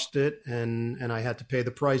crossed it and I had to pay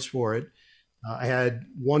the price for it. I had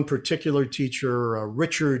one particular teacher,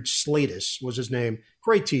 Richard Slatus was his name,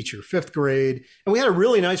 great teacher, 5th grade. And we had a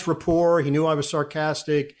really nice rapport. He knew I was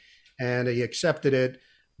sarcastic and he accepted it.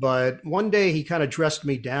 But one day he kind of dressed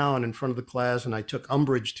me down in front of the class and I took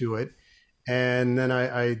umbrage to it. And then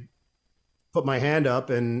I put my hand up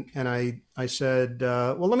and I said,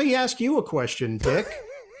 well, let me ask you a question, Dick.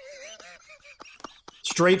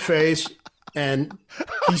 Straight face. And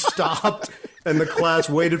he stopped and the class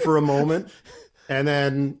waited for a moment. And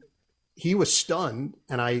then he was stunned.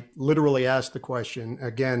 And I literally asked the question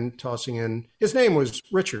again, tossing in, his name was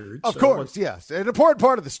Richard. Of course, yes. An important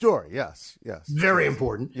part of the story. Yes. Very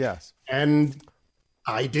important. Yes. And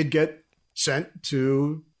I did get sent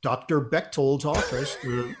to Dr. Bechtold's office,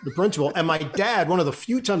 the principal. And my dad, one of the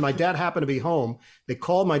few times my dad happened to be home, they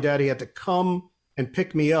called my dad. He had to come and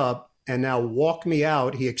pick me up and now walk me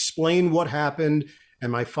out. He explained what happened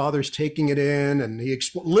and my father's taking it in. And he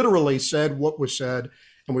literally said what was said.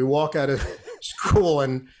 And we walk out of school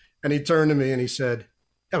and he turned to me and he said,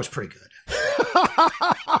 that was pretty good.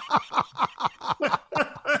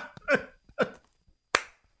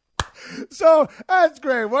 So that's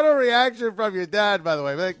great. What a reaction from your dad, by the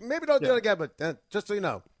way. Like, maybe don't do it again, but just so you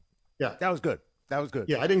know. Yeah. That was good.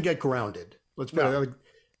 Yeah, I didn't get grounded. Let's put it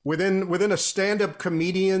within a stand-up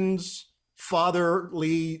comedian's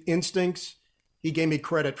fatherly instincts, he gave me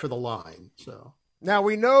credit for the line. So now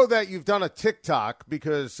we know that you've done a TikTok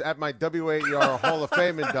because at my WAER Hall of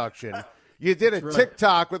Fame induction, you did a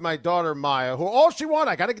TikTok with my daughter, Maya, who all she wanted,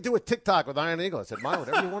 I got to do a TikTok with Iron Eagle. I said, Maya,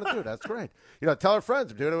 whatever you want to do, that's great. Tell her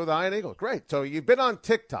friends, I'm doing it with Iron Eagle. Great. So you've been on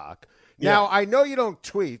TikTok. Now, I know you don't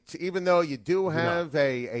tweet, even though you do have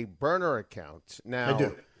a burner account. Now, I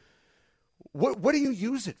do. What do you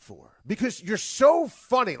use it for? Because you're so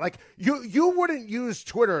funny. Like, you wouldn't use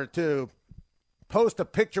Twitter to post a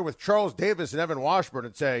picture with Charles Davis and Evan Washburn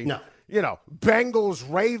and say, Bengals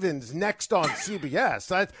Ravens next on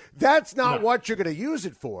CBS. That's not what you're going to use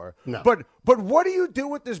it for. No. But what do you do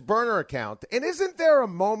with this burner account? And isn't there a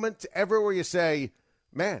moment ever where you say,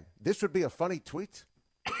 man, this would be a funny tweet?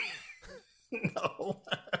 No.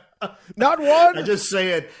 Not one? I just say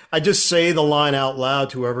it. I just say the line out loud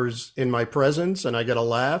to whoever's in my presence and I get a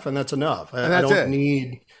laugh and that's enough. I don't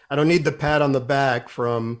need the pat on the back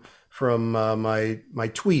from my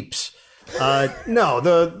tweeps. No,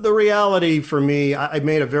 the reality for me, I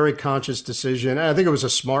made a very conscious decision. And I think it was a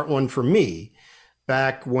smart one for me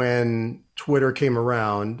back when Twitter came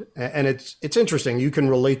around. And it's interesting. You can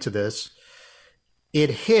relate to this. It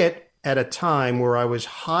hit at a time where I was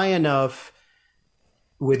high enough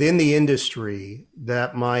within the industry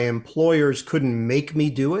that my employers couldn't make me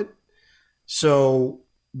do it. So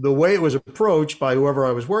the way it was approached by whoever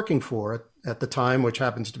I was working for at the time, which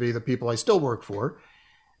happens to be the people I still work for,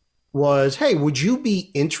 was, hey, would you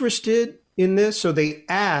be interested in this? So they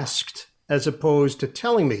asked as opposed to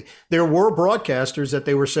telling me. There were broadcasters that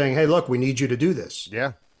they were saying, hey, look, we need you to do this.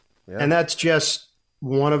 Yeah. And that's just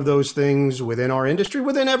one of those things within our industry,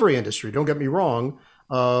 within every industry, don't get me wrong,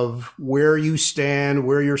 of where you stand,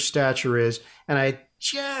 where your stature is. And I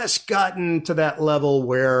just gotten to that level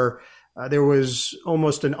where there was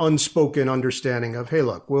almost an unspoken understanding of, hey,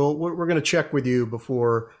 look, we're going to check with you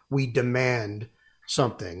before we demand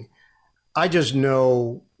something. I just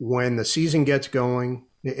know when the season gets going,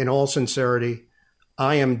 in all sincerity,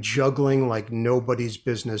 I am juggling like nobody's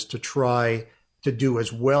business to try to do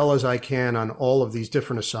as well as I can on all of these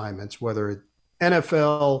different assignments, whether it's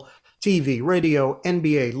NFL, TV, radio,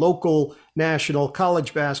 NBA, local, national,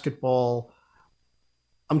 college basketball.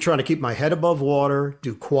 I'm trying to keep my head above water,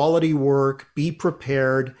 do quality work, be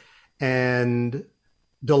prepared, and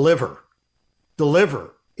deliver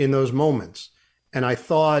in those moments. And I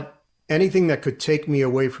thought anything that could take me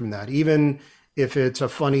away from that, even if it's a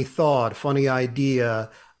funny thought, funny idea,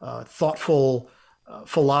 thoughtful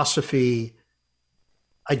philosophy,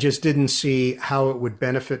 I just didn't see how it would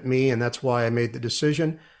benefit me. And that's why I made the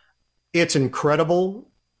decision. It's incredible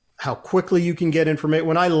how quickly you can get information.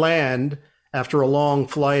 When I land after a long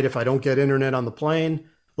flight, if I don't get internet on the plane,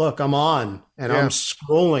 look, I'm on and I'm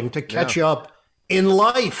scrolling to catch up in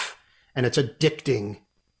life. And it's addicting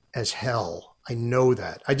as hell. I know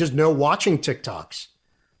that. I just know watching TikToks.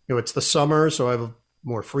 You know, it's the summer, so I have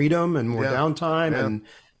more freedom and more downtime and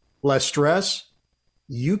less stress.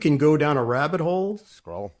 You can go down a rabbit hole.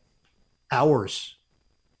 Scroll. Hours.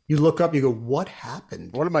 You look up, you go, what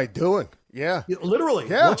happened? What am I doing? Yeah. Literally.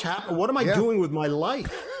 Yeah. What's happened? What am I doing with my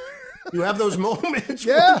life? You have those moments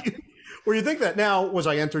where you think that. Now, was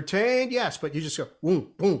I entertained? Yes, but you just go,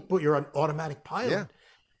 boom, boom, boom. You're on automatic pilot. Yeah.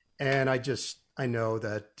 And I know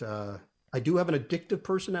that I do have an addictive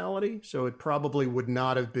personality, so it probably would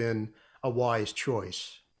not have been a wise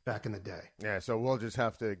choice back in the day. Yeah, so we'll just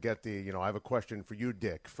have to get I have a question for you,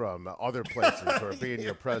 Dick, from other places or be in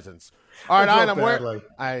your presence. All right, Adam,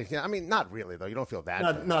 I mean, not really, though. You don't feel that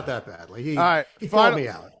bad. Not that badly. All right, he called me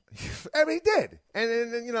out. I mean, he did.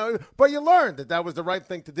 And but you learned that was the right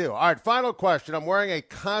thing to do. All right, final question. I'm wearing a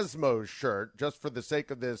Cosmos shirt just for the sake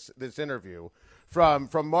of this interview. From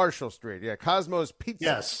Marshall Street. Yeah, Cosmos Pizza.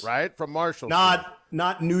 Yes. Right? From Marshall Street.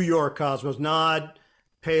 Not New York Cosmos, not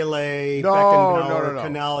Pele, Beckenbauer,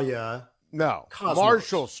 Canalia. No. Cosmos.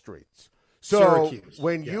 Marshall Street. So Syracuse.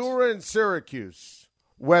 When you were in Syracuse,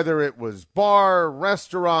 whether it was bar,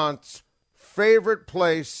 restaurants, favorite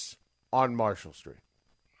place on Marshall Street?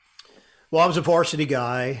 Well, I was a varsity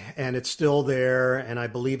guy, and it's still there, and I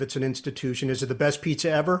believe it's an institution. Is it the best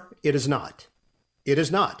pizza ever? It is not. It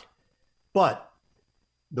is not. But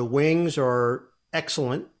the wings are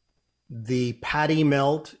excellent. The patty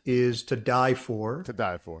melt is to die for. To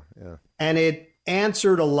die for, yeah. And it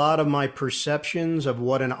answered a lot of my perceptions of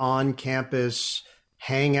what an on-campus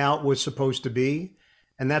hangout was supposed to be.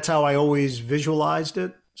 And that's how I always visualized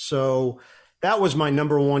it. So that was my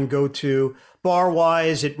number one go-to.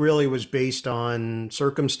 Bar-wise, it really was based on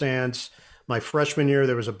circumstance. My freshman year,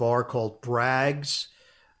 there was a bar called Bragg's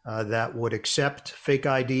that would accept fake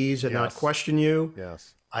IDs and not question you.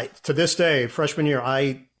 Yes. To this day, freshman year,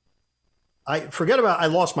 I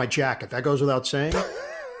lost my jacket. That goes without saying.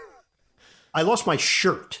 I lost my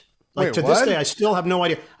shirt. Wait, to this day, I still have no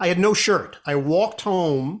idea. I had no shirt. I walked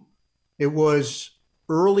home. It was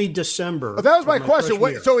early December. Oh, that was my question.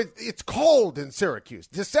 So it's cold in Syracuse.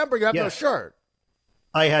 December, you have no shirt.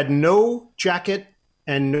 I had no jacket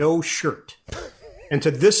and no shirt. And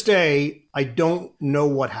to this day, I don't know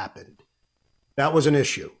what happened. That was an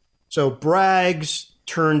issue. So Bragg's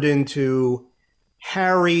turned into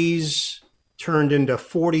Harry's, turned into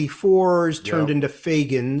 44s, turned into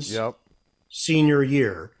Fagan's senior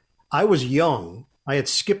year. I was young. I had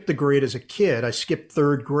skipped the grade as a kid. I skipped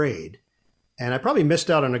third grade. And I probably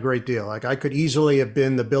missed out on a great deal. Like I could easily have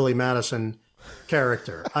been the Billy Madison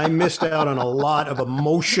character. I missed out on a lot of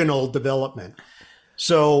emotional development.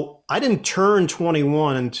 So I didn't turn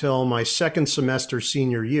 21 until my second semester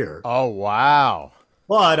senior year. Oh, wow.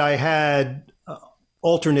 But I had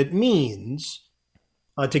alternate means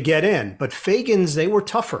to get in. But Fagan's, they were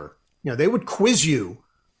tougher. They would quiz you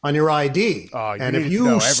on your ID. And if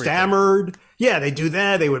you stammered, they do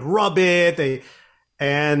that. They would rub it.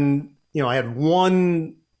 I had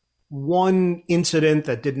one incident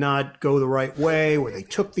that did not go the right way where they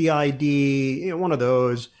took the ID, one of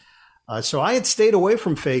those. So I had stayed away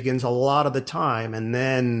from Fagan's a lot of the time. And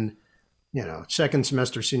then, second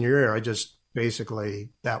semester senior year, I just basically,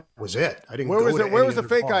 that was it. I didn't go to any Where was the other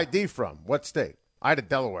fake bar. ID from? What state? I had a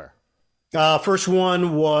Delaware. First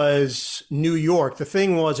one was New York. The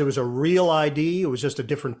thing was, it was a real ID. It was just a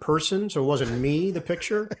different person. So it wasn't me, the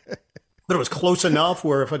picture. But it was close enough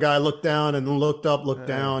where if a guy looked down and then looked up, looked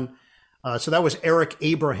down. So that was Eric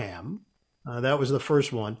Abraham. That was the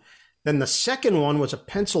first one. Then the second one was a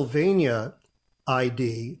Pennsylvania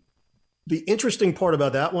ID. The interesting part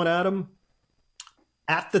about that one, Adam,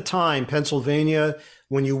 at the time, Pennsylvania,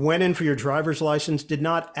 when you went in for your driver's license, did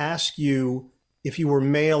not ask you if you were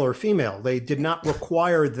male or female. They did not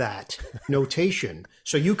require that notation.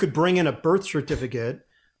 So you could bring in a birth certificate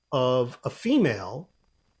of a female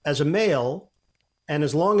as a male, and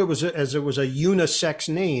as long as it was a unisex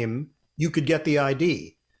name, you could get the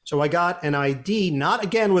ID. So I got an ID, not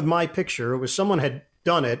again with my picture. It was someone had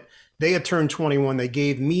done it. They had turned 21. They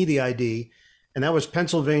gave me the ID, and that was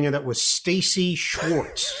Pennsylvania. That was Stacy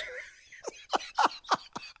Schwartz.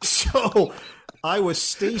 So I was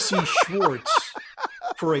Stacy Schwartz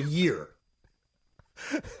for a year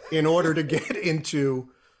in order to get into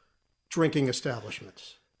drinking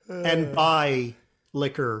establishments and buy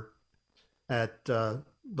liquor at the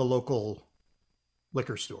local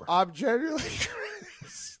liquor store. I'm genuinely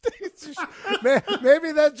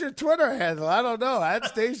maybe that's your Twitter handle. I don't know. At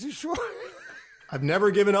Stacy Schwartz. I've never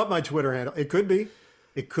given up my Twitter handle. It could be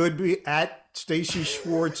at Stacy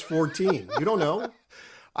Schwartz 14. You don't know.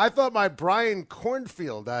 I thought my Brian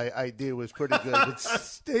Cornfield idea was pretty good. But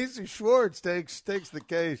Stacy Schwartz takes the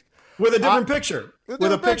case. With a different picture. With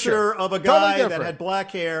a picture of a guy that had black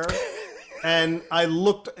hair. And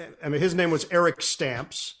his name was Eric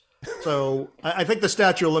Stamps. So I think the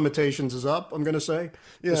statute of limitations is up, I'm going to say.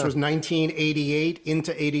 Yeah. This was 1988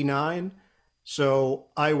 into 89. So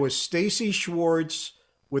I was Stacy Schwartz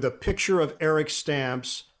with a picture of Eric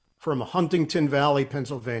Stamps from Huntington Valley,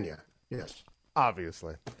 Pennsylvania. Yes.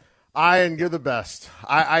 Obviously. Ian, you're the best.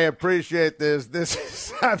 I appreciate this. This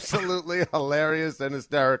is absolutely hilarious and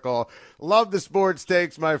hysterical. Love the sports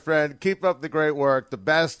takes, my friend. Keep up the great work. The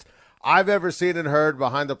best I've ever seen and heard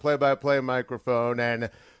behind the play-by-play microphone. And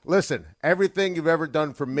listen, everything you've ever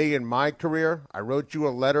done for me in my career, I wrote you a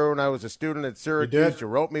letter when I was a student at Syracuse. You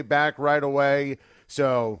wrote me back right away.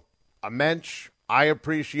 So, a mensch, I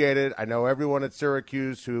appreciate it. I know everyone at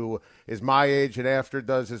Syracuse who is my age and after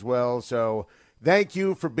does as well. So, thank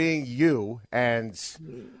you for being you. And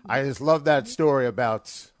I just love that story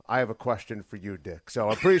about, I have a question for you, Dick. So,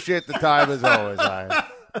 appreciate the time as always, Ian.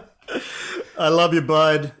 I love you,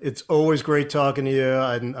 bud. It's always great talking to you.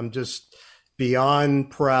 I'm just beyond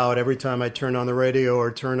proud every time I turn on the radio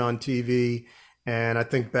or turn on TV. And I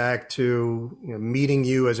think back to meeting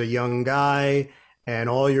you as a young guy and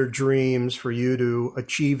all your dreams for you to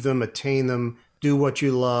achieve them, attain them, do what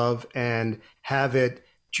you love, and have it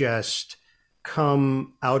just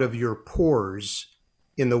come out of your pores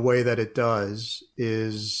in the way that it does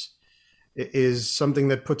is something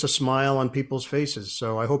that puts a smile on people's faces.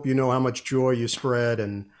 So I hope you know how much joy you spread,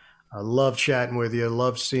 and I love chatting with you,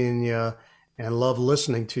 love seeing you, and love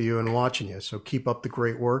listening to you and watching you. So keep up the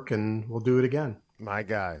great work, and we'll do it again. My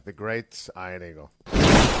guy, the great Ian Eagle.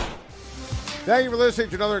 Thank you for listening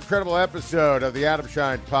to another incredible episode of the Adam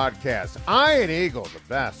Schein Podcast. Ian Eagle, the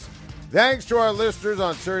best. Thanks to our listeners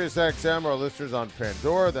on SiriusXM, our listeners on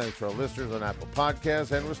Pandora. Thanks to our listeners on Apple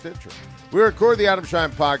Podcasts and with Stitcher. We record the Adam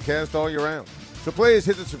Schein Podcast all year round. So please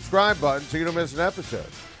hit the subscribe button so you don't miss an episode.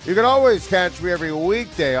 You can always catch me every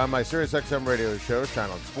weekday on my SiriusXM radio show, Shine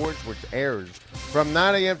on Sports, which airs from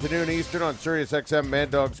 9 a.m. to noon Eastern on SiriusXM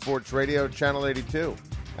Mad Dog Sports Radio, Channel 82.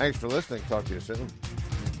 Thanks for listening. Talk to you soon.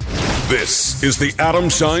 This is the Adam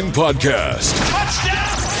Schein Podcast.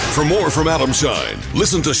 Touchdown! For more from Adam Schein,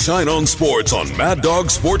 listen to Shine on Sports on Mad Dog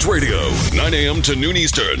Sports Radio, 9 a.m. to noon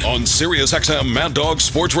Eastern on SiriusXM Mad Dog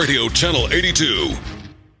Sports Radio, Channel 82.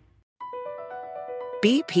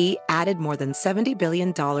 BP added more than $70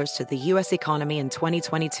 billion to the U.S. economy in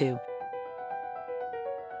 2022.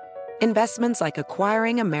 Investments like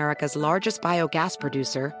acquiring America's largest biogas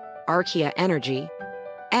producer, Archaea Energy,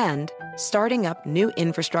 and starting up new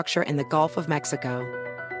infrastructure in the Gulf of Mexico.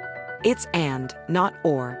 It's and, not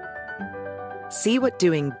or. See what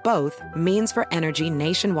doing both means for energy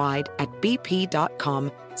nationwide at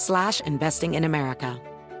bp.com/investing in America.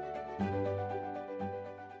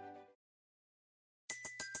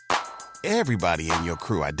 Everybody in your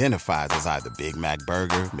crew identifies as either Big Mac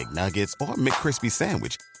Burger, McNuggets, or McCrispy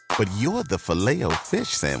Sandwich. But you're the Filet-O-Fish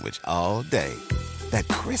Sandwich all day. That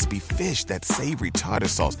crispy fish, that savory tartar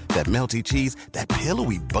sauce, that melty cheese, that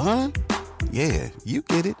pillowy bun. Yeah, you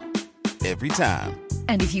get it. Every time.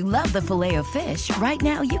 And if you love the Filet-O-Fish, right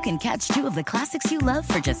now you can catch two of the classics you love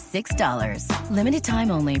for just $6. Limited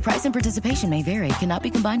time only. Price and participation may vary. Cannot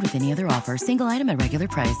be combined with any other offer. Single item at regular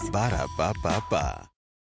price. Ba-da-ba-ba-ba.